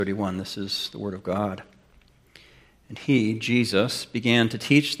31. This is the word of God. And he, Jesus, began to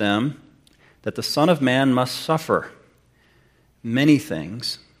teach them that the Son of Man must suffer many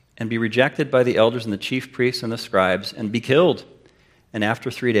things and be rejected by the elders and the chief priests and the scribes and be killed, and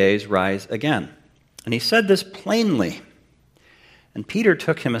after 3 days rise again. And he said this plainly. And Peter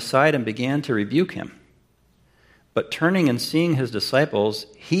took him aside and began to rebuke him. But turning and seeing his disciples,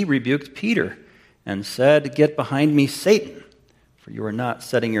 he rebuked Peter and said, "Get behind me, Satan, for you are not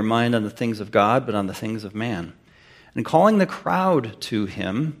setting your mind on the things of God, but on the things of man." And calling the crowd to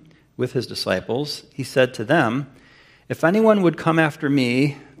him with his disciples, he said to them, "If anyone would come after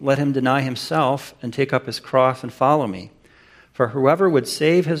me, let him deny himself and take up his cross and follow me. For whoever would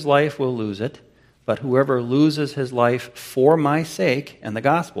save his life will lose it, but whoever loses his life for my sake and the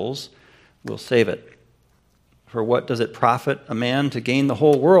gospel's will save it. For what does it profit a man to gain the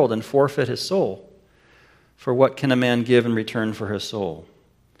whole world and forfeit his soul? For what can a man give in return for his soul?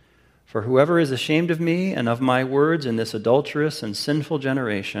 For whoever is ashamed of me and of my words in this adulterous and sinful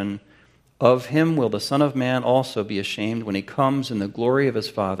generation, of him will the Son of Man also be ashamed when he comes in the glory of his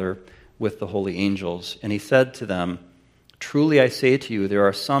Father with the holy angels." And he said to them, "Truly I say to you, there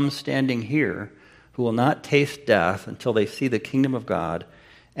are some standing here who will not taste death until they see the kingdom of God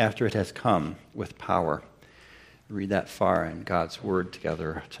after it has come with power." Read that far in God's word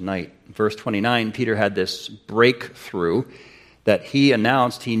together tonight. Verse 29, Peter had this breakthrough that he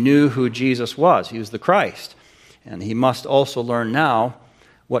announced he knew who Jesus was. He was the Christ. And he must also learn now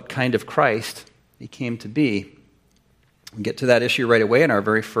what kind of Christ he came to be. We get to that issue right away in our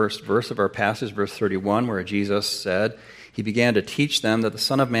very first verse of our passage, verse 31, where Jesus said, he began to teach them that the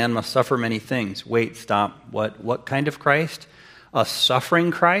Son of Man must suffer many things. Wait, stop. What kind of Christ? A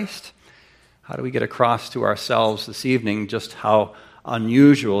suffering Christ? How do we get across to ourselves this evening just how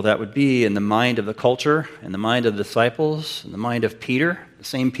unusual that would be in the mind of the culture, in the mind of the disciples, in the mind of Peter? The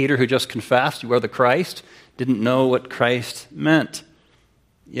same Peter who just confessed, "You are the Christ," didn't know what Christ meant.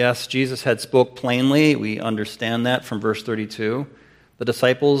 Yes, Jesus had spoke plainly. We understand that from verse 32. The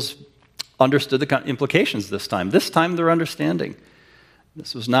disciples understood the implications this time. This time they're understanding.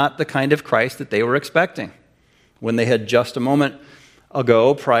 This was not the kind of Christ that they were expecting. When they had just a moment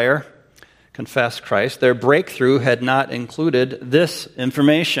ago, prior, confessed Christ, their breakthrough had not included this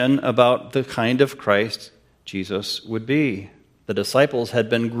information about the kind of Christ Jesus would be. The disciples had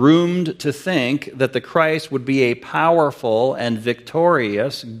been groomed to think that the Christ would be a powerful and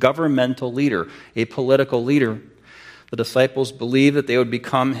victorious governmental leader, a political leader. The disciples believed that they would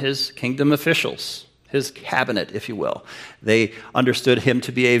become his kingdom officials, his cabinet, if you will. They understood him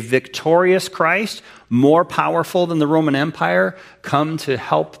to be a victorious Christ, more powerful than the Roman Empire, come to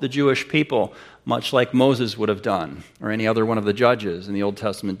help the Jewish people, much like Moses would have done, or any other one of the judges in the Old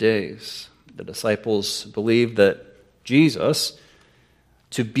Testament days. The disciples believed that Jesus,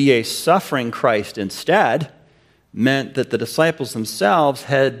 to be a suffering Christ instead, meant that the disciples themselves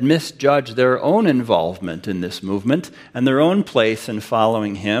had misjudged their own involvement in this movement and their own place in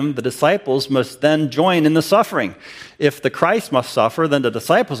following him. The disciples must then join in the suffering. If the Christ must suffer, then the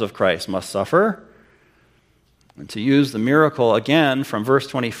disciples of Christ must suffer. And to use the miracle again from verse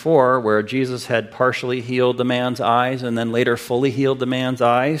 24, where Jesus had partially healed the man's eyes and then later fully healed the man's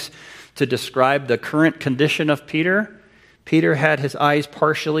eyes, to describe the current condition of Peter, Peter had his eyes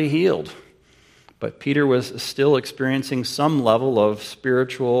partially healed. But Peter was still experiencing some level of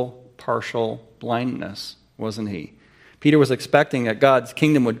spiritual partial blindness, wasn't he? Peter was expecting that God's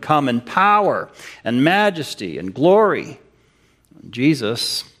kingdom would come in power and majesty and glory.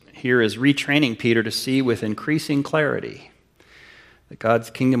 Jesus here is retraining Peter to see with increasing clarity that God's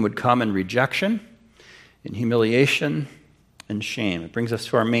kingdom would come in rejection, in humiliation, and shame. It brings us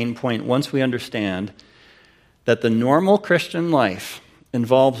to our main point. Once we understand that the normal Christian life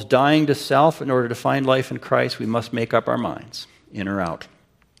involves dying to self in order to find life in Christ, we must make up our minds, in or out.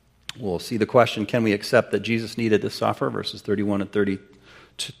 We'll see the question, can we accept that Jesus needed to suffer, verses 32 and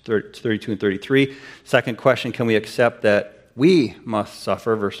 33. Second question, can we accept that we must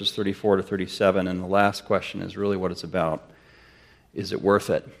suffer, verses 34 to 37. And the last question is really what it's about. Is it worth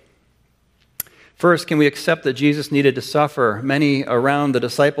it? First, can we accept that Jesus needed to suffer? Many around the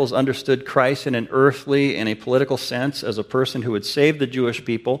disciples understood Christ in an earthly and a political sense as a person who would save the Jewish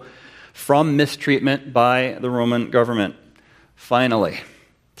people from mistreatment by the Roman government. Finally,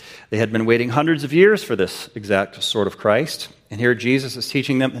 they had been waiting hundreds of years for this exact sort of Christ. And here Jesus is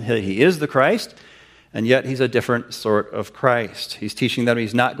teaching them that he is the Christ, and yet he's a different sort of Christ. He's teaching them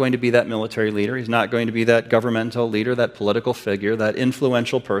he's not going to be that military leader. He's not going to be that governmental leader, that political figure, that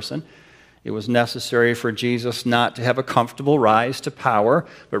influential person. It was necessary for Jesus not to have a comfortable rise to power,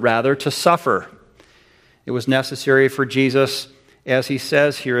 but rather to suffer. It was necessary for Jesus as he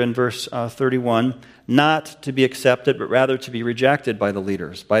says here in verse 31, not to be accepted, but rather to be rejected by the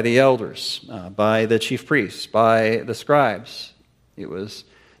leaders, by the elders, by the chief priests, by the scribes. It was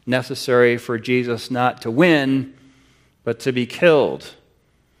necessary for Jesus not to win, but to be killed.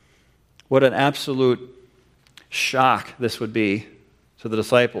 What an absolute shock this would be to the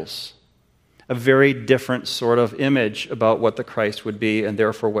disciples. A very different sort of image about what the Christ would be and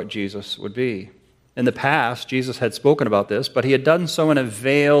therefore what Jesus would be. In the past, Jesus had spoken about this, but he had done so in a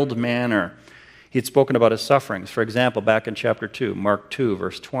veiled manner. He had spoken about his sufferings. For example, back in chapter 2, Mark 2,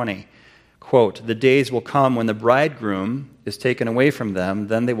 verse 20, quote, "The days will come when the bridegroom is taken away from them,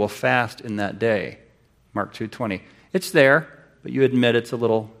 then they will fast in that day." Mark 2:20. It's there, but you admit it's a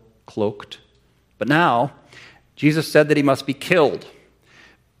little cloaked. But now, Jesus said that he must be killed.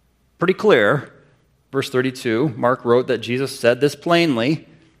 Pretty clear. Verse 32, Mark wrote that Jesus said this plainly.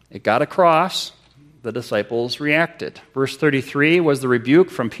 It got across. The disciples reacted. Verse 33 was the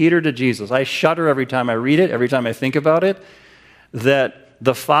rebuke from Peter to Jesus. I shudder every time I read it, every time I think about it, that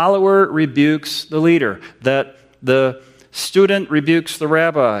the follower rebukes the leader, that the student rebukes the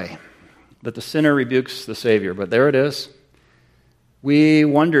rabbi, that the sinner rebukes the Savior. But there it is. We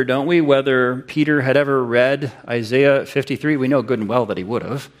wonder, don't we, whether Peter had ever read Isaiah 53. We know good and well that he would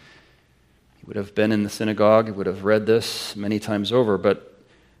have. He would have been in the synagogue. He would have read this many times over. But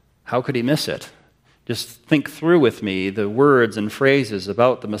how could he miss it? Just think through with me the words and phrases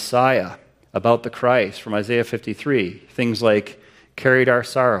about the Messiah, about the Christ from Isaiah 53. Things like carried our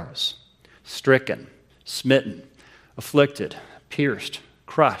sorrows, stricken, smitten, afflicted, pierced,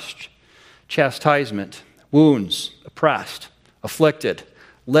 crushed, chastisement, wounds, oppressed, afflicted,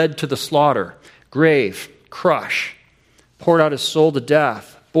 led to the slaughter, grave, crush, poured out his soul to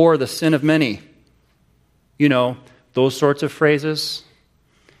death, bore the sin of many. You know, those sorts of phrases.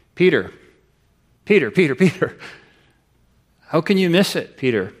 Peter. How can you miss it,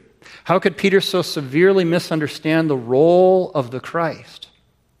 Peter? How could Peter so severely misunderstand the role of the Christ?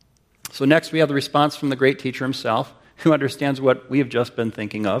 So next we have the response from the great teacher himself, who understands what we have just been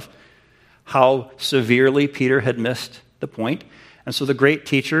thinking of, how severely Peter had missed the point. And so the great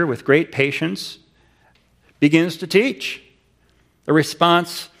teacher, with great patience, begins to teach. A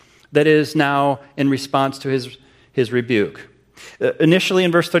response that is now in response to his rebuke. Initially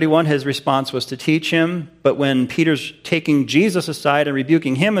in verse 31, his response was to teach him, but when Peter's taking Jesus aside and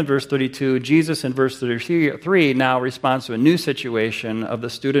rebuking him in verse 32, Jesus in verse 33 now responds to a new situation of the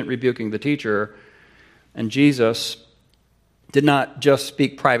student rebuking the teacher, and Jesus did not just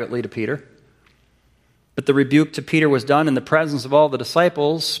speak privately to Peter, but the rebuke to Peter was done in the presence of all the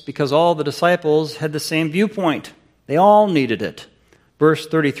disciples because all the disciples had the same viewpoint. They all needed it. Verse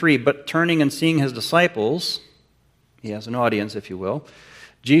 33, but turning and seeing his disciples, he has an audience, if you will,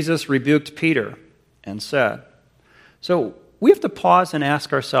 Jesus rebuked Peter and said. So we have to pause and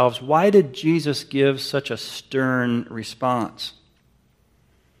ask ourselves, why did Jesus give such a stern response?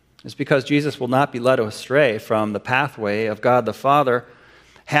 It's because Jesus will not be led astray from the pathway of God the Father,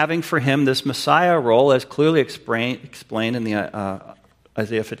 having for him this Messiah role as clearly explained in the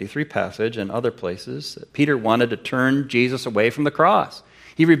Isaiah 53 passage and other places. Peter wanted to turn Jesus away from the cross.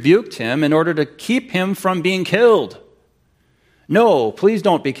 He rebuked him in order to keep him from being killed. No, please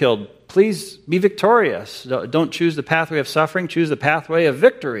don't be killed. Please be victorious. Don't choose the pathway of suffering. Choose the pathway of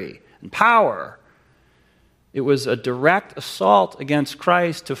victory and power. It was a direct assault against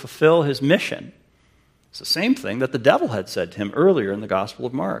Christ to fulfill his mission. It's the same thing that the devil had said to him earlier in the Gospel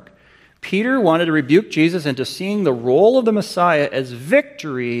of Mark. Peter wanted to rebuke Jesus into seeing the role of the Messiah as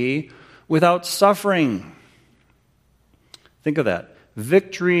victory without suffering. Think of that.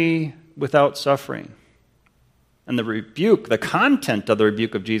 Victory without suffering. And the rebuke, the content of the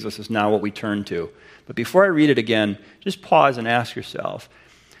rebuke of Jesus is now what we turn to. But before I read it again, just pause and ask yourself,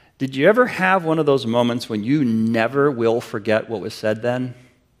 did you ever have one of those moments when you never will forget what was said then?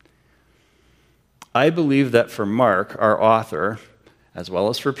 I believe that for Mark, our author, as well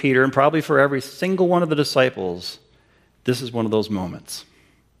as for Peter, and probably for every single one of the disciples, this is one of those moments.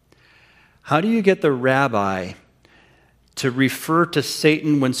 How do you get the rabbi to refer to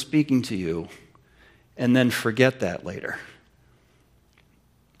Satan when speaking to you and then forget that later?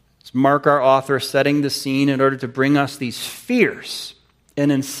 It's Mark, our author, setting the scene in order to bring us these fierce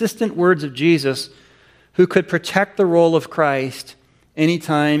and insistent words of Jesus who could protect the role of Christ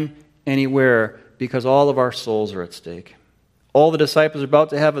anytime, anywhere, because all of our souls are at stake. All the disciples are about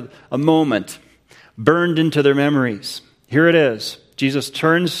to have a moment burned into their memories. Here it is. Jesus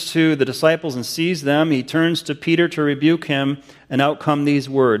turns to the disciples and sees them. He turns to Peter to rebuke him, and out come these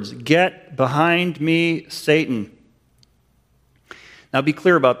words, "Get behind me, Satan." Now be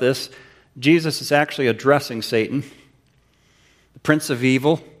clear about this. Jesus is actually addressing Satan. The prince of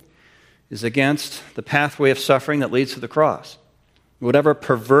evil, is against the pathway of suffering that leads to the cross. Whatever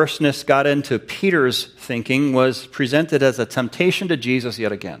perverseness got into Peter's thinking was presented as a temptation to Jesus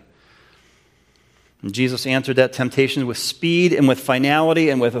yet again. And Jesus answered that temptation with speed and with finality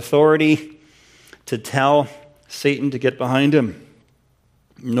and with authority to tell Satan to get behind him.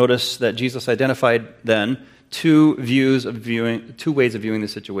 Notice that Jesus identified then two ways of viewing the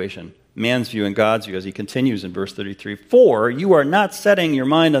situation. Man's view and God's view, as he continues in verse 33. For you are not setting your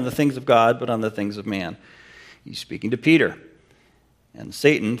mind on the things of God, but on the things of man. He's speaking to Peter and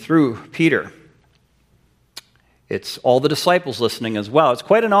Satan through Peter. It's all the disciples listening as well. It's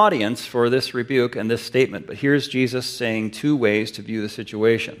quite an audience for this rebuke and this statement. But here's Jesus saying two ways to view the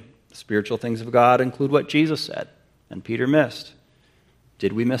situation. The spiritual things of God include what Jesus said, and Peter missed.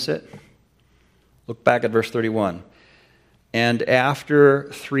 Did we miss it? Look back at verse 31. And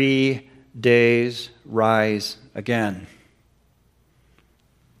after 3 days, rise again.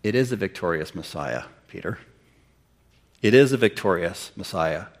 It is a victorious Messiah, Peter. It is a victorious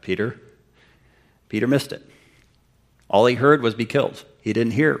Messiah, Peter. Peter missed it. All he heard was be killed. He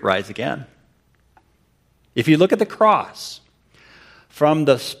didn't hear rise again. If you look at the cross from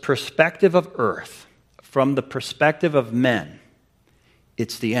the perspective of earth, from the perspective of men,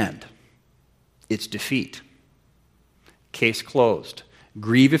 it's the end. It's defeat. Case closed.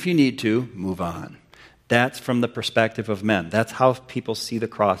 Grieve if you need to, move on. That's from the perspective of men. That's how people see the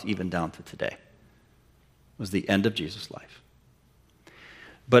cross even down to today. It was the end of Jesus' life.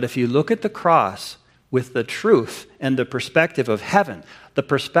 But if you look at the cross with the truth and the perspective of heaven, the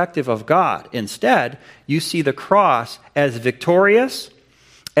perspective of God, instead, you see the cross as victorious,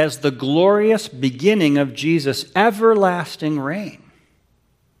 as the glorious beginning of Jesus' everlasting reign.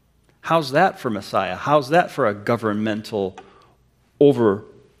 How's that for Messiah? How's that for a governmental overlook?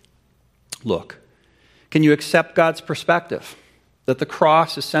 Can you accept God's perspective that the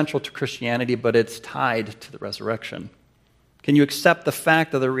cross is central to Christianity, but it's tied to the resurrection? Can you accept the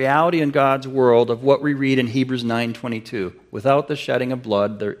fact of the reality in God's world of what we read in Hebrews 9:22? Without the shedding of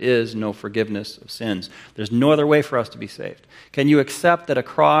blood, there is no forgiveness of sins. There's no other way for us to be saved. Can you accept that a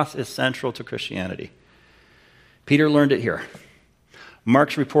cross is central to Christianity? Peter learned it here.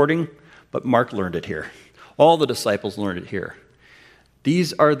 Mark's reporting, but Mark learned it here. All the disciples learned it here.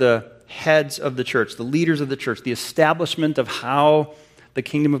 These are the heads of the church, the leaders of the church, the establishment of how the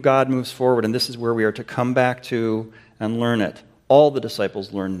kingdom of God moves forward, and this is where we are to come back to and learn it. All the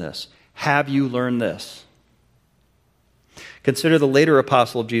disciples learned this. Have you learned this? Consider the later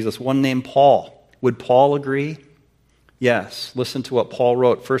apostle of Jesus, one named Paul. Would Paul agree? Yes. Listen to what Paul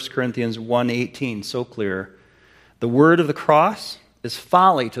wrote, 1 Corinthians 1:18, so clear. The word of the cross is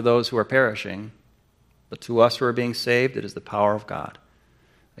folly to those who are perishing, but to us who are being saved, it is the power of God.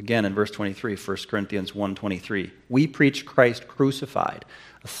 Again, in verse 23, 1 Corinthians 1:23, we preach Christ crucified,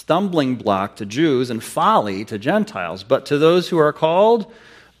 a stumbling block to Jews and folly to Gentiles. But to those who are called,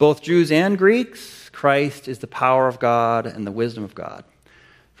 both Jews and Greeks, Christ is the power of God and the wisdom of God.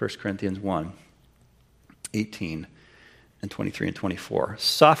 1 Corinthians 1:18 and 23 and 24.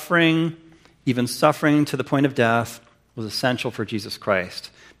 Suffering, even suffering to the point of death, was essential for Jesus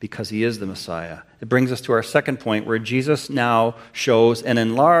Christ because he is the Messiah. It brings us to our second point, where Jesus now shows an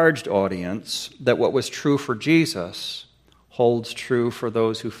enlarged audience that what was true for Jesus holds true for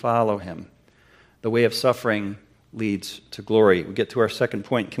those who follow him. The way of suffering leads to glory. We get to our second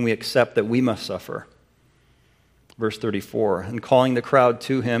point. Can we accept that we must suffer? Verse 34, and calling the crowd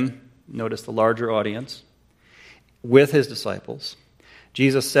to him, notice the larger audience, with his disciples,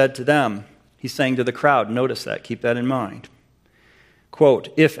 Jesus said to them, he's saying to the crowd, notice that, keep that in mind. Quote,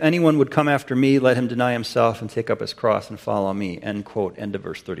 if anyone would come after me, let him deny himself and take up his cross and follow me. End quote, end of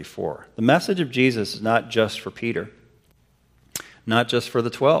verse 34. The message of Jesus is not just for Peter, not just for the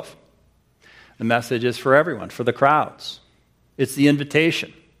 12. The message is for everyone, for the crowds. It's the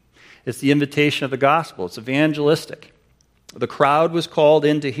invitation. It's the invitation of the gospel. It's evangelistic. The crowd was called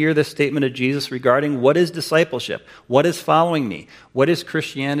in to hear this statement of Jesus regarding what is discipleship, what is following me, what is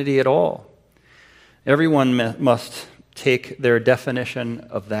Christianity at all. Everyone must take their definition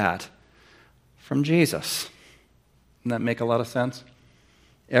of that from Jesus. Doesn't that make a lot of sense?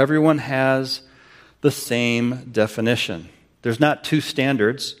 Everyone has the same definition. There's not two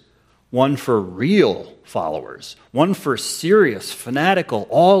standards, one for real followers, one for serious, fanatical,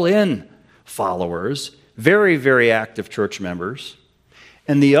 all-in followers, very, very active church members,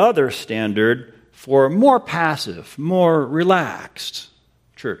 and the other standard for more passive, more relaxed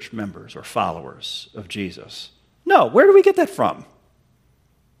church members or followers of Jesus. No, where do we get that from?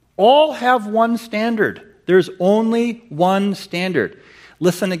 All have one standard. There's only one standard.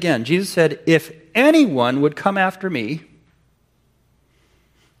 Listen again. Jesus said, if anyone would come after me,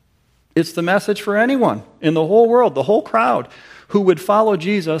 It's the message for anyone in the whole world, the whole crowd who would follow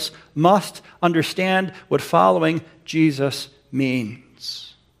Jesus must understand what following Jesus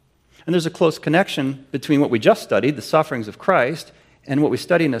means. And there's a close connection between what we just studied, the sufferings of Christ, and what we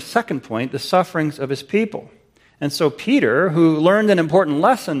study in the second point, the sufferings of his people. And so Peter, who learned an important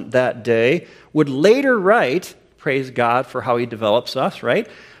lesson that day, would later write, praise God for how he develops us, right?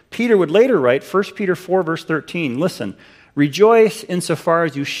 Peter would later write, 1 Peter 4, verse 13, listen, rejoice insofar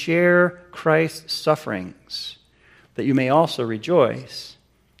as you share Christ's sufferings, that you may also rejoice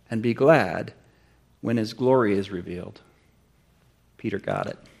and be glad when his glory is revealed. Peter got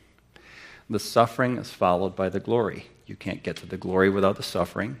it. The suffering is followed by the glory. You can't get to the glory without the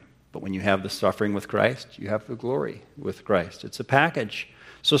suffering, but when you have the suffering with Christ, you have the glory with Christ. It's a package.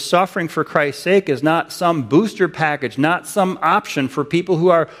 So suffering for Christ's sake is not some booster package, not some option for people who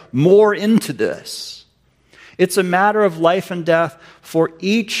are more into this. It's a matter of life and death for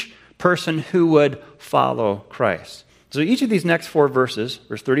each person who would follow Christ. So each of these next four verses,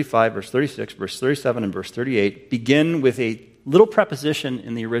 verse 35, verse 36, verse 37, and verse 38, begin with a little preposition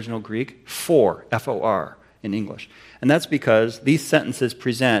in the original Greek, for, F-O-R, in English. And that's because these sentences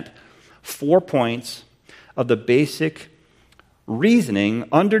present 4 points of the basic reasoning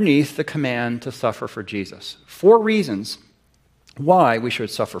underneath the command to suffer for Jesus. 4 reasons why we should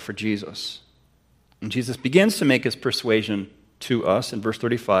suffer for Jesus. And Jesus begins to make his persuasion to us in verse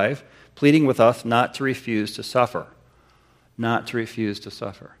 35, pleading with us not to refuse to suffer. Not to refuse to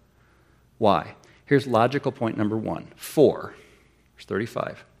suffer. Why? Here's logical point number 1. For, verse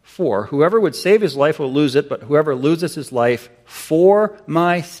 35. For, whoever would save his life will lose it, but whoever loses his life for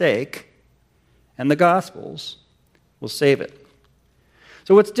my sake and the gospel's will save it.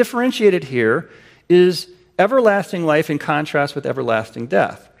 So what's differentiated here is everlasting life in contrast with everlasting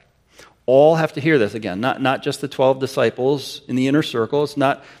death. All have to hear this again, not just the 12 disciples in the inner circle. It's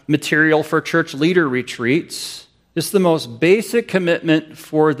not material for church leader retreats. It's the most basic commitment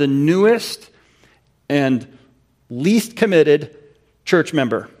for the newest and least committed church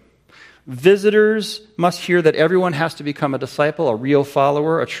member. Visitors must hear that everyone has to become a disciple, a real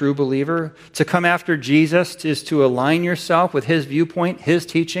follower, a true believer. To come after Jesus is to align yourself with his viewpoint, his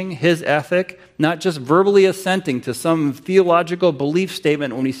teaching, his ethic, not just verbally assenting to some theological belief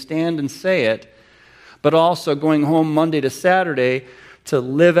statement when we stand and say it, but also going home Monday to Saturday to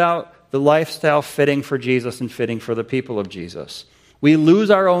live out the lifestyle fitting for Jesus and fitting for the people of Jesus. We lose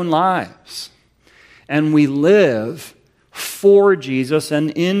our own lives, and we live for Jesus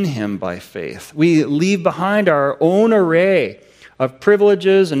and in him by faith. We leave behind our own array of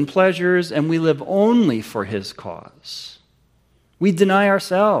privileges and pleasures, and we live only for his cause. We deny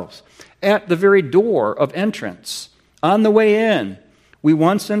ourselves at the very door of entrance. On the way in, we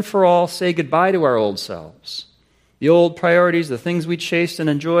once and for all say goodbye to our old selves. The old priorities, the things we chased and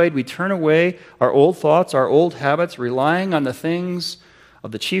enjoyed, we turn away our old thoughts, our old habits, relying on the things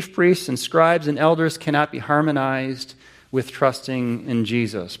of the chief priests and scribes and elders cannot be harmonized with trusting in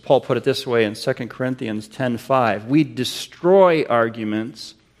Jesus. Paul put it this way in 2 Corinthians 10:5. We destroy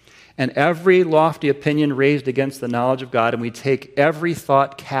arguments and every lofty opinion raised against the knowledge of God, and we take every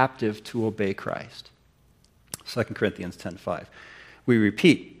thought captive to obey Christ. 2 Corinthians 10:5. We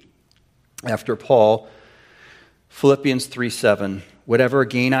repeat after Paul, Philippians 3:7. Whatever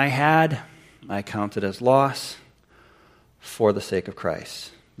gain I had, I counted as loss for the sake of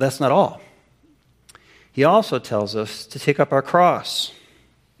Christ. That's not all. He also tells us to take up our cross.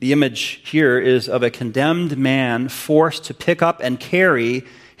 The image here is of a condemned man forced to pick up and carry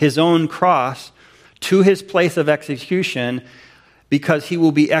his own cross to his place of execution because he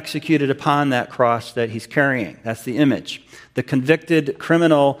will be executed upon that cross that he's carrying. That's the image. The convicted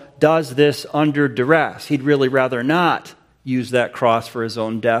criminal does this under duress. He'd really rather not use that cross for his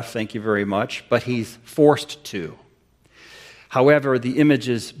own death, thank you very much, but he's forced to. However, the image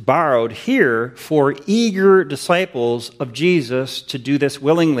is borrowed here for eager disciples of Jesus to do this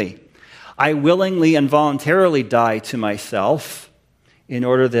willingly. I willingly and voluntarily die to myself in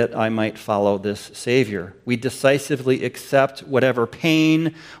order that I might follow this Savior. We decisively accept whatever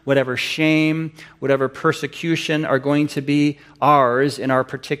pain, whatever shame, whatever persecution are going to be ours in our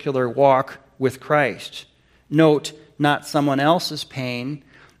particular walk with Christ. Note, not someone else's pain,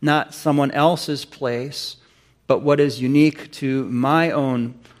 not someone else's place, but what is unique to my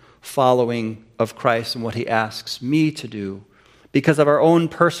own following of Christ and what he asks me to do. Because of our own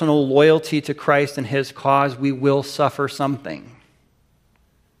personal loyalty to Christ and his cause, we will suffer something.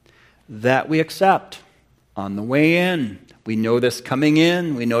 That we accept on the way in. We know this coming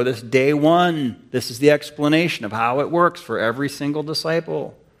in. We know this day one. This is the explanation of how it works for every single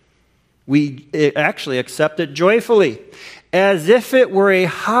disciple. We actually accept it joyfully. as if it were a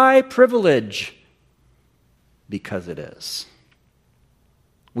high privilege, because it is.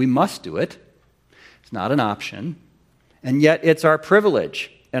 We must do it. It's not an option. And yet it's our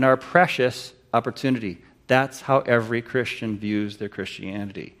privilege and our precious opportunity. That's how every Christian views their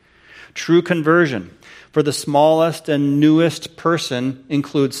Christianity. True conversion for the smallest and newest person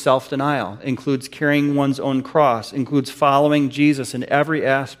includes self-denial, includes carrying one's own cross, includes following Jesus in every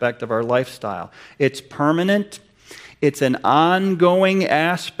aspect of our lifestyle. It's permanent. It's an ongoing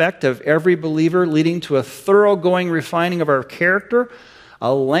aspect of every believer, leading to a thoroughgoing refining of our character,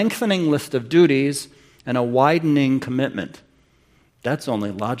 a lengthening list of duties, and a widening commitment. That's only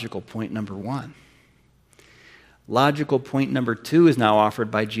logical point number 1. Logical point number 2 is now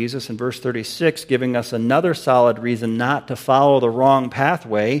offered by Jesus in verse 36, giving us another solid reason not to follow the wrong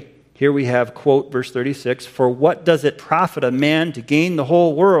pathway. Here we have, quote, verse 36, "For what does it profit a man to gain the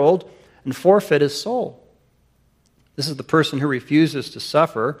whole world and forfeit his soul?" This is the person who refuses to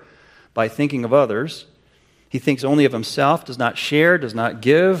suffer by thinking of others. He thinks only of himself, does not share, does not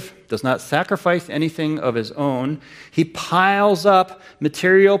give, does not sacrifice anything of his own. He piles up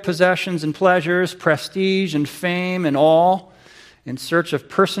material possessions and pleasures, prestige and fame and all, in search of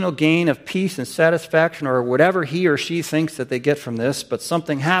personal gain, of peace and satisfaction, or whatever he or she thinks that they get from this, but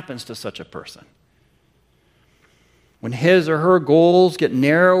something happens to such a person. When his or her goals get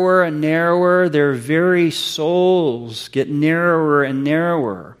narrower and narrower, their very souls get narrower and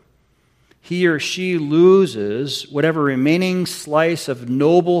narrower. He or she loses whatever remaining slice of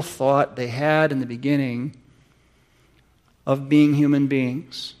noble thought they had in the beginning of being human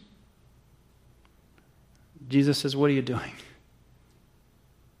beings. Jesus says, what are you doing?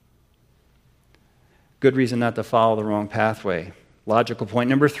 Good reason not to follow the wrong pathway. Logical point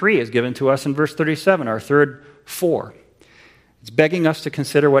number 3 is given to us in verse 37, our third 4. It's begging us to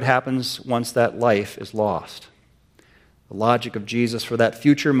consider what happens once that life is lost. The logic of Jesus for that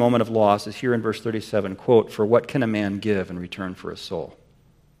future moment of loss is here in verse 37, quote, "For what can a man give in return for his soul?"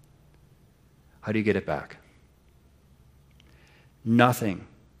 How do you get it back? Nothing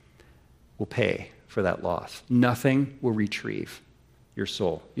will pay for that loss. Nothing will retrieve your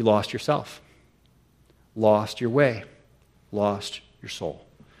soul. You lost yourself, lost your way, lost your soul,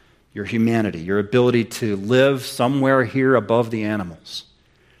 your humanity, your ability to live somewhere here above the animals.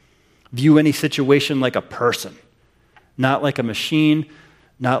 View any situation like a person, not like a machine,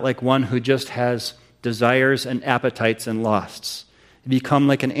 not like one who just has desires and appetites and lusts. You become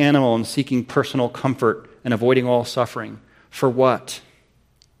like an animal in seeking personal comfort and avoiding all suffering. For what?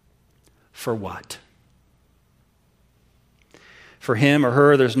 For what? For him or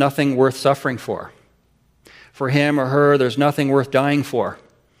her, there's nothing worth suffering for. For him or her, there's nothing worth dying for.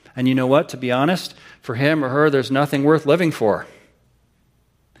 And you know what? To be honest, for him or her, there's nothing worth living for.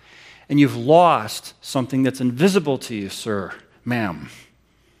 And you've lost something that's invisible to you, sir, ma'am.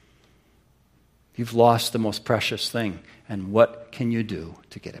 You've lost the most precious thing. And what can you do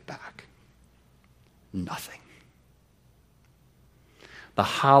to get it back? Nothing. The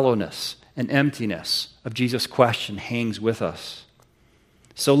hollowness and emptiness of Jesus' question hangs with us.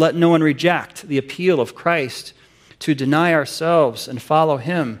 So let no one reject the appeal of Christ to deny ourselves and follow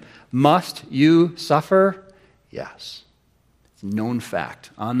him. Must you suffer? Yes. It's a known fact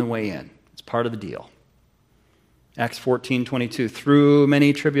on the way in. It's part of the deal. Acts 14:22, through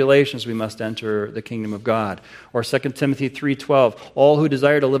many tribulations we must enter the kingdom of God. Or 2 Timothy 3:12, all who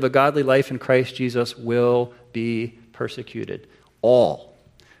desire to live a godly life in Christ Jesus will be persecuted. All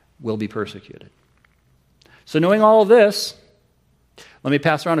will be persecuted. So knowing all of this, let me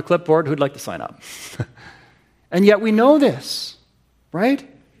pass around a clipboard. Who'd like to sign up? And yet we know this, right?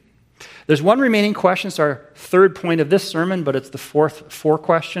 There's one remaining question. It's our third point of this sermon, but it's the fourth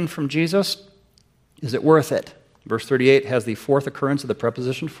question from Jesus. Is it worth it? Verse 38 has the fourth occurrence of the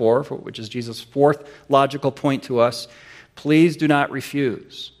preposition for, which is Jesus' fourth logical point to us. Please do not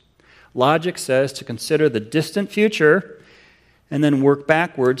refuse. Logic says to consider the distant future and then work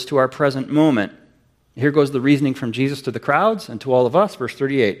backwards to our present moment. Here goes the reasoning from Jesus to the crowds and to all of us. Verse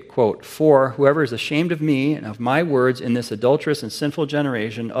 38, quote, for whoever is ashamed of me and of my words in this adulterous and sinful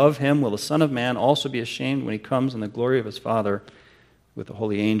generation, of him will the Son of Man also be ashamed when he comes in the glory of his Father with the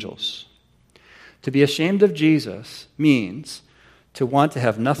holy angels. To be ashamed of Jesus means to want to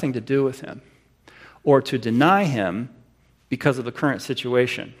have nothing to do with him or to deny him because of the current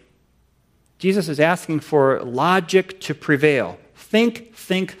situation. Jesus is asking for logic to prevail. Think,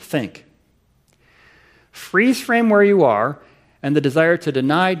 think, think. Freeze frame where you are and the desire to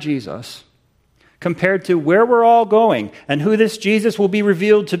deny Jesus compared to where we're all going and who this Jesus will be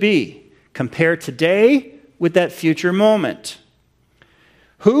revealed to be. Compare today with that future moment.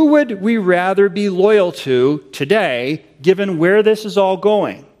 Who would we rather be loyal to today, given where this is all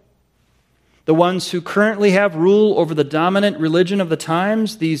going? The ones who currently have rule over the dominant religion of the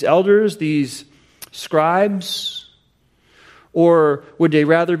times, these elders, these scribes? Or would they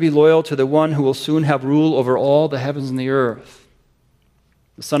rather be loyal to the one who will soon have rule over all the heavens and the earth?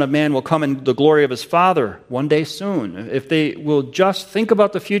 The Son of Man will come in the glory of his Father one day soon. If they will just think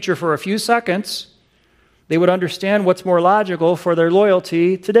about the future for a few seconds, they would understand what's more logical for their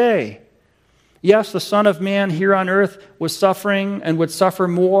loyalty today. Yes, the Son of Man here on earth was suffering and would suffer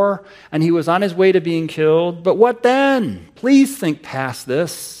more, and he was on his way to being killed. But what then? Please think past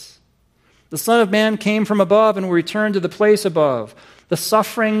this. The Son of Man came from above and will return to the place above. The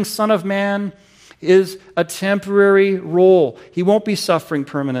suffering Son of Man is a temporary role. He won't be suffering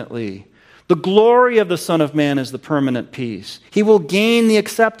permanently. The glory of the Son of Man is the permanent peace. He will gain the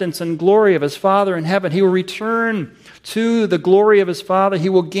acceptance and glory of his Father in heaven. He will return to the glory of his Father. He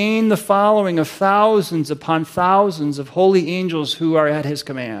will gain the following of thousands upon thousands of holy angels who are at his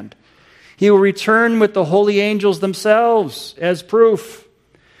command. He will return with the holy angels themselves as proof.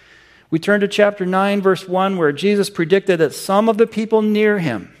 We turn to chapter 9, verse 1, where Jesus predicted that some of the people near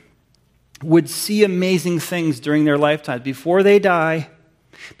him would see amazing things during their lifetimes. Before they die,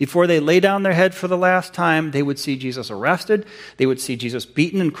 before they lay down their head for the last time, they would see Jesus arrested. They would see Jesus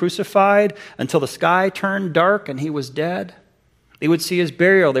beaten and crucified until the sky turned dark and he was dead. They would see his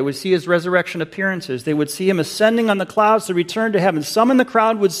burial. They would see his resurrection appearances. They would see him ascending on the clouds to return to heaven. Some in the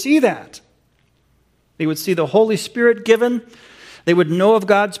crowd would see that. They would see the Holy Spirit given. They would know of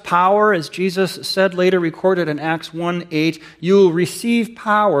God's power, as Jesus said later, recorded in Acts 1:8, "You will receive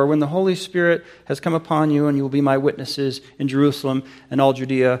power when the Holy Spirit has come upon you, and you will be my witnesses in Jerusalem and all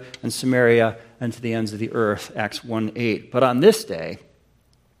Judea and Samaria and to the ends of the earth," Acts 1:8. But on this day,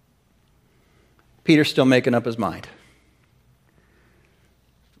 Peter's still making up his mind.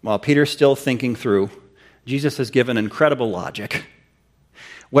 While Peter's still thinking through, Jesus has given incredible logic,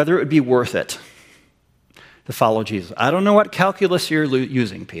 whether it would be worth it to follow Jesus. I don't know what calculus you're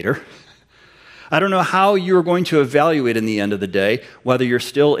using, Peter. I don't know how you're going to evaluate in the end of the day, whether you're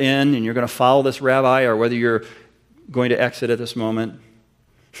still in and you're going to follow this rabbi or whether you're going to exit at this moment.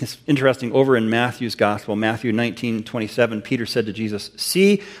 It's interesting, over in Matthew's gospel, Matthew 19:27, Peter said to Jesus,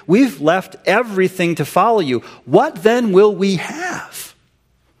 "See, we've left everything to follow you. What then will we have?"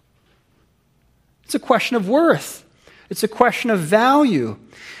 It's a question of worth. It's a question of value.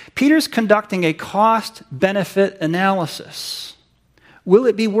 Peter's conducting a cost-benefit analysis. Will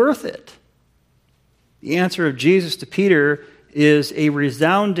it be worth it? The answer of Jesus to Peter is a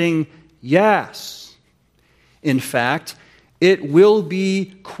resounding yes. In fact, it will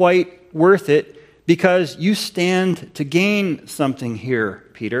be quite worth it because you stand to gain something here,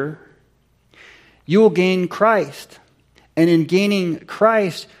 Peter. You will gain Christ. And in gaining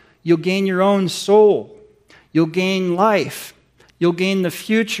Christ, you'll gain your own soul. You'll gain life. You'll gain the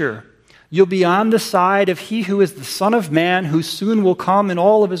future. You'll be on the side of he who is the Son of Man, who soon will come in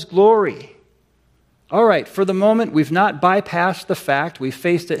all of his glory. All right, for the moment, we've not bypassed the fact, we've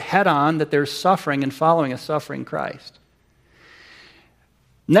faced it head on, that there's suffering in following a suffering Christ.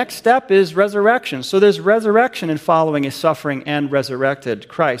 Next step is resurrection. So there's resurrection in following a suffering and resurrected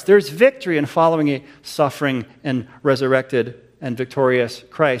Christ. There's victory in following a suffering and resurrected and victorious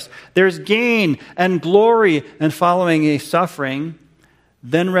Christ. There's gain and glory in following a suffering,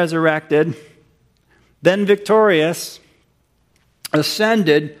 then resurrected, then victorious,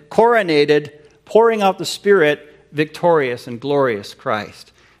 ascended, coronated, pouring out the Spirit, victorious and glorious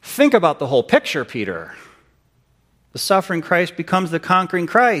Christ. Think about the whole picture, Peter. The suffering Christ becomes the conquering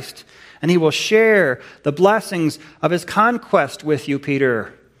Christ, and he will share the blessings of his conquest with you,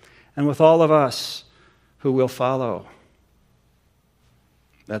 Peter, and with all of us who will follow.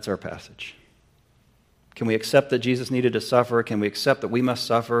 That's our passage. Can we accept that Jesus needed to suffer? Can we accept that we must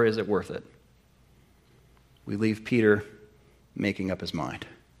suffer? Is it worth it? We leave Peter making up his mind.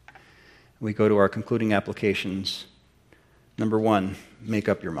 We go to our concluding applications. Number 1, make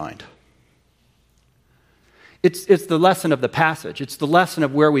up your mind. It's the lesson of the passage. It's the lesson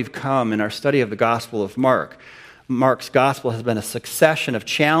of where we've come in our study of the Gospel of Mark. Mark's gospel has been a succession of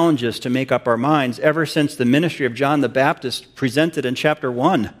challenges to make up our minds ever since the ministry of John the Baptist presented in chapter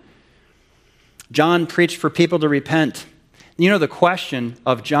 1. John preached for people to repent. You know, the question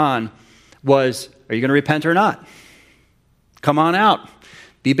of John was, are you going to repent or not? Come on out.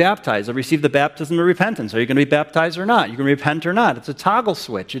 Be baptized. I'll receive the baptism of repentance. Are you going to be baptized or not? You can repent or not. It's a toggle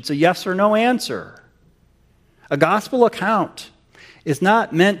switch. It's a yes or no answer. A gospel account is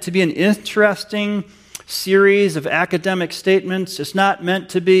not meant to be an interesting series of academic statements. It's not meant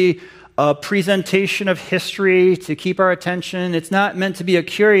to be a presentation of history to keep our attention. It's not meant to be a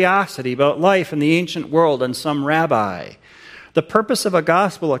curiosity about life in the ancient world and some rabbi. The purpose of a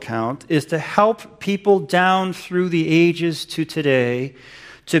gospel account is to help people down through the ages to today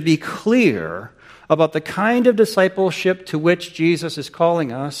to be clear about the kind of discipleship to which Jesus is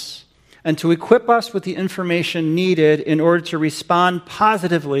calling us, and to equip us with the information needed in order to respond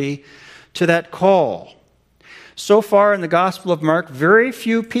positively to that call. So far in the Gospel of Mark, very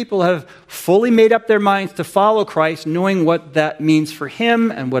few people have fully made up their minds to follow Christ, knowing what that means for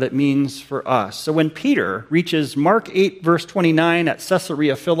him and what it means for us. So when Peter reaches Mark 8, verse 29 at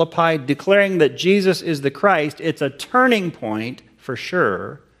Caesarea Philippi, declaring that Jesus is the Christ, it's a turning point for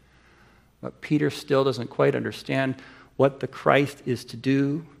sure. But Peter still doesn't quite understand what the Christ is to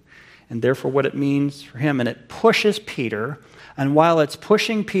do, and therefore what it means for him. And it pushes Peter, and while it's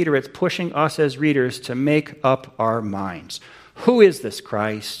pushing Peter, it's pushing us as readers to make up our minds. Who is this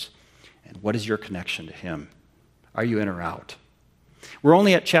Christ, and what is your connection to him? Are you in or out? We're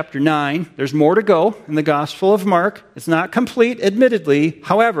only at chapter 9. There's more to go in the Gospel of Mark. It's not complete, admittedly.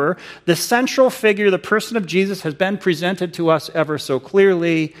 However, the central figure, the person of Jesus, has been presented to us ever so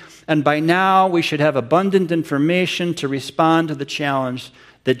clearly, and by now we should have abundant information to respond to the challenge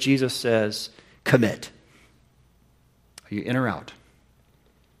that Jesus says, commit. Are you in or out?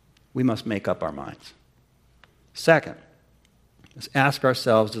 We must make up our minds. Second, let's ask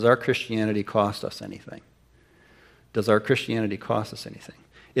ourselves, does our Christianity cost us anything? Does our Christianity cost us anything?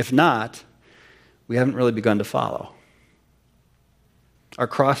 If not, we haven't really begun to follow. Our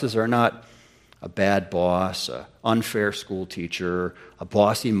crosses are not a bad boss, an unfair school teacher, a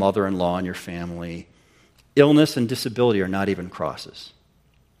bossy mother-in-law in your family. Illness and disability are not even crosses.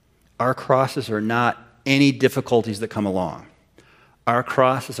 Our crosses are not any difficulties that come along. Our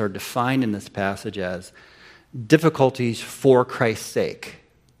crosses are defined in this passage as difficulties for Christ's sake.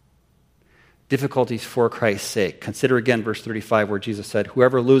 Difficulties for Christ's sake. Consider again verse 35 where Jesus said,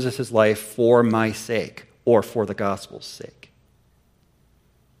 whoever loses his life for my sake or for the gospel's sake.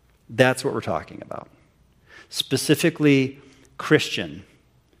 That's what we're talking about. Specifically, Christian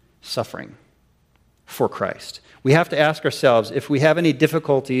suffering for Christ. We have to ask ourselves if we have any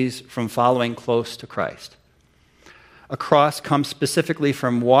difficulties from following close to Christ. A cross comes specifically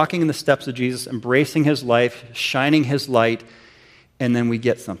from walking in the steps of Jesus, embracing his life, shining his light, and then we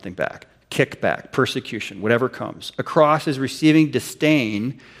get something back. Kickback, persecution, whatever comes. A cross is receiving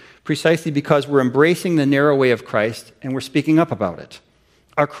disdain precisely because we're embracing the narrow way of Christ and we're speaking up about it.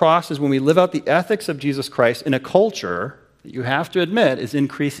 Our cross is when we live out the ethics of Jesus Christ in a culture that you have to admit is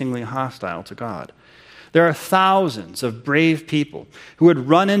increasingly hostile to God. There are thousands of brave people who would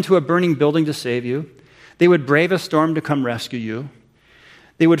run into a burning building to save you. They would brave a storm to come rescue you.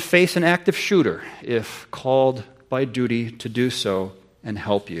 They would face an active shooter if called by duty to do so and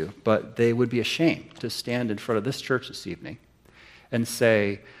help you. But they would be ashamed to stand in front of this church this evening and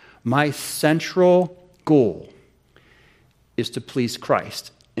say, my central goal is to please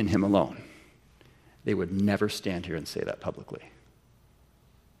Christ in him alone. They would never stand here and say that publicly.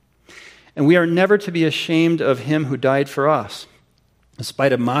 And we are never to be ashamed of him who died for us, in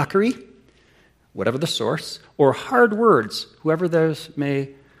spite of mockery, whatever the source, or hard words, whoever those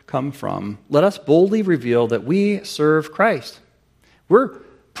may come from. Let us boldly reveal that we serve Christ. We're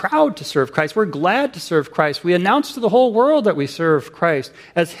proud to serve Christ. We're glad to serve Christ. We announce to the whole world that we serve Christ.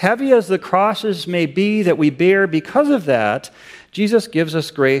 As heavy as the crosses may be that we bear because of that, Jesus gives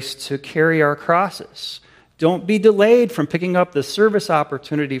us grace to carry our crosses. Don't be delayed from picking up the service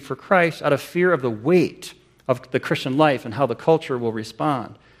opportunity for Christ out of fear of the weight of the Christian life and how the culture will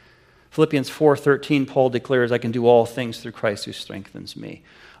respond. Philippians 4:13, Paul declares, I can do all things through Christ who strengthens me.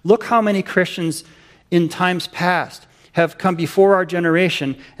 Look how many Christians in times past have come before our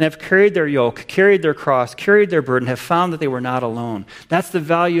generation and have carried their yoke, carried their cross, carried their burden, have found that they were not alone. That's the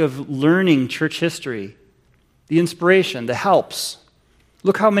value of learning church history, the inspiration, the helps.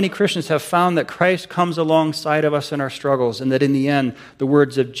 Look how many Christians have found that Christ comes alongside of us in our struggles and that in the end, the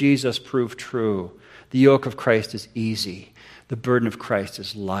words of Jesus prove true. The yoke of Christ is easy. The burden of Christ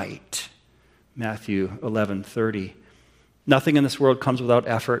is light. Matthew 11:30. Nothing in this world comes without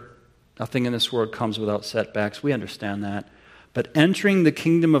effort. Nothing in this world comes without setbacks. We understand that. But entering the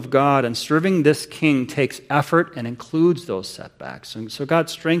kingdom of God and serving this king takes effort and includes those setbacks. And so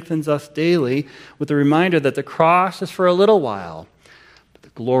God strengthens us daily with the reminder that the cross is for a little while, but the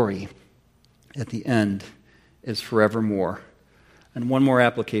glory at the end is forevermore. And one more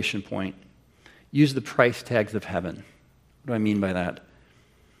application point. Use the price tags of heaven. What do I mean by that?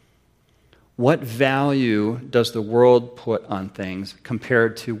 What value does the world put on things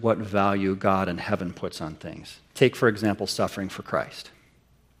compared to what value God in heaven puts on things? Take, for example, suffering for Christ.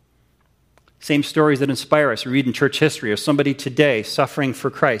 Same stories that inspire us. We read in church history of somebody today suffering for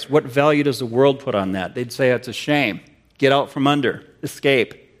Christ. What value does the world put on that? They'd say it's a shame. Get out from under.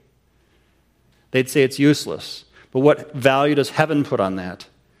 Escape. They'd say it's useless. But what value does heaven put on that?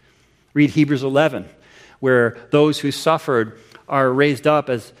 Read Hebrews 11, where those who suffered are raised up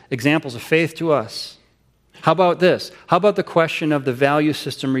as examples of faith to us. How about this? How about the question of the value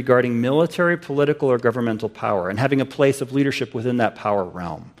system regarding military, political, or governmental power and having a place of leadership within that power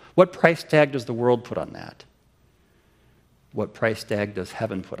realm? What price tag does the world put on that? What price tag does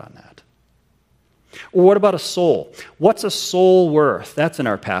heaven put on that? Or what about a soul? What's a soul worth? That's in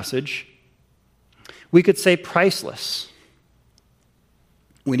our passage. We could say priceless.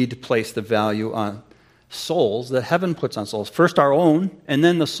 We need to place the value on souls that heaven puts on souls. First our own, and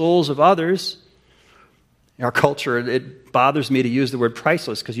then the souls of others. In our culture, it bothers me to use the word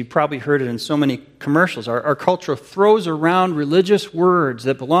priceless because you've probably heard it in so many commercials. Our culture throws around religious words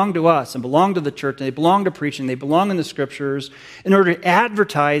that belong to us and belong to the church, and they belong to preaching, they belong in the scriptures, in order to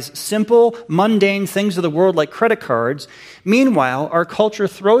advertise simple, mundane things of the world like credit cards. Meanwhile, our culture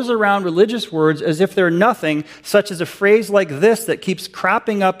throws around religious words as if they're nothing, such as a phrase like this that keeps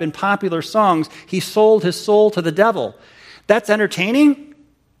cropping up in popular songs: "He sold his soul to the devil." That's entertaining?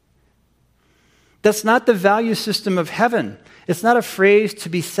 That's not the value system of heaven. It's not a phrase to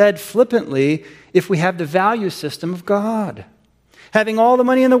be said flippantly if we have the value system of God. Having all the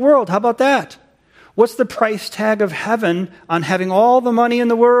money in the world, how about that? What's the price tag of heaven on having all the money in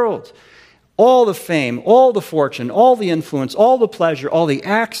the world? All the fame, all the fortune, all the influence, all the pleasure, all the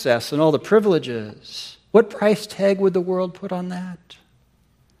access, and all the privileges. What price tag would the world put on that?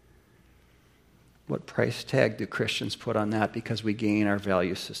 What price tag do Christians put on that because we gain our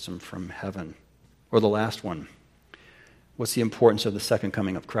value system from heaven? Or the last one, what's the importance of the second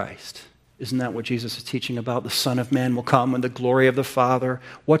coming of Christ? Isn't that what Jesus is teaching about? The Son of Man will come in the glory of the Father.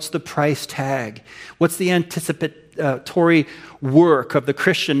 What's the price tag? What's the anticipatory work of the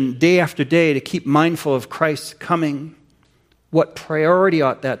Christian day after day to keep mindful of Christ's coming? What priority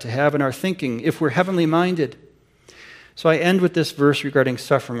ought that to have in our thinking if we're heavenly minded? So I end with this verse regarding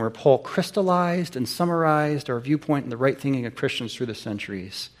suffering where Paul crystallized and summarized our viewpoint in the right thinking of Christians through the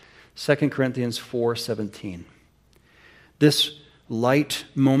centuries. 2 Corinthians 4:17. This light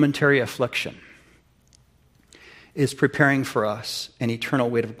momentary affliction is preparing for us an eternal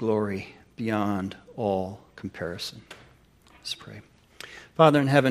weight of glory beyond all comparison. Let's pray. Father in heaven,